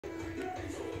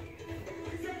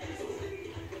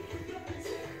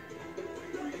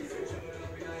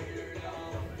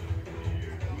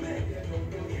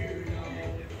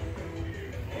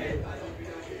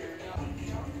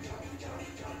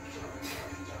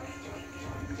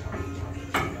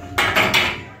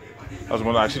I was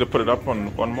going to actually put it up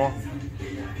on one more.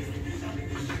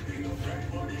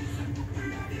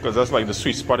 Because that's like the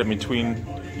sweet spot in between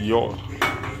your...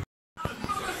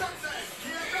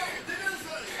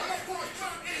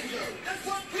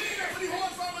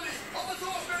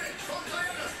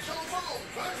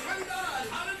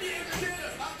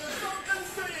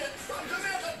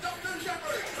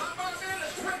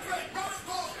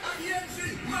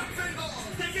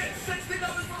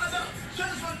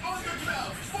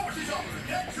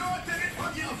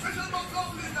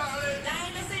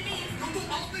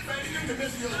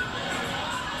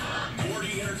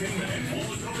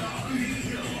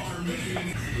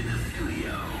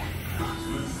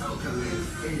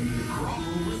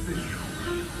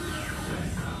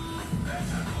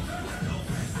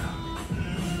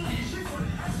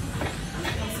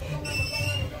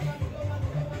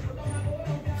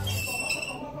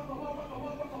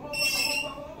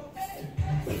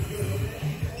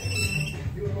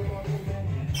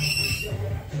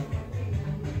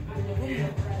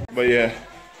 But yeah.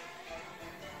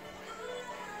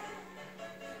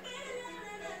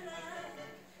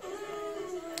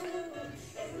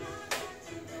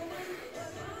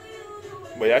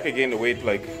 But yeah, I could gain the weight,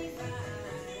 like,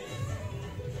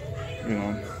 you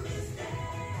know.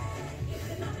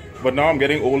 But now I'm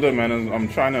getting older, man, and I'm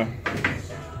trying to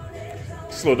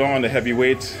slow down on the heavy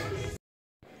weights.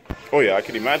 Oh yeah, I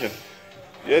can imagine.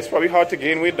 Yeah, it's probably hard to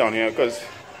gain weight down here, because,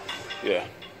 yeah,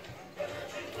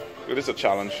 it is a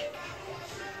challenge.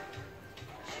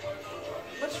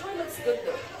 But sure looks good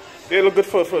though. They look good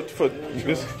for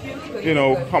this, you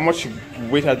know, how much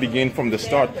weight has been gained from the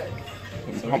start?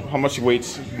 How much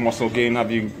weight, muscle gain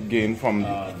have you gained from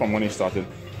when you started?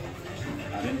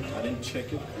 I didn't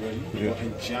check it really. Yeah.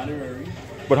 In January.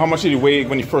 But how much did you weigh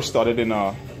when you first started in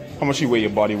how much did you weigh your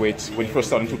body weight when you first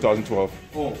started in 2012?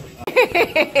 Oh.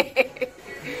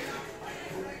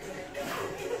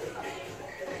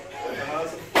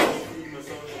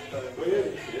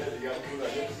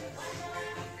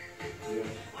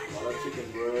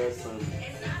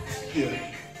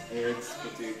 Yeah. Eggs,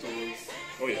 potatoes.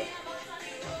 Oh yeah.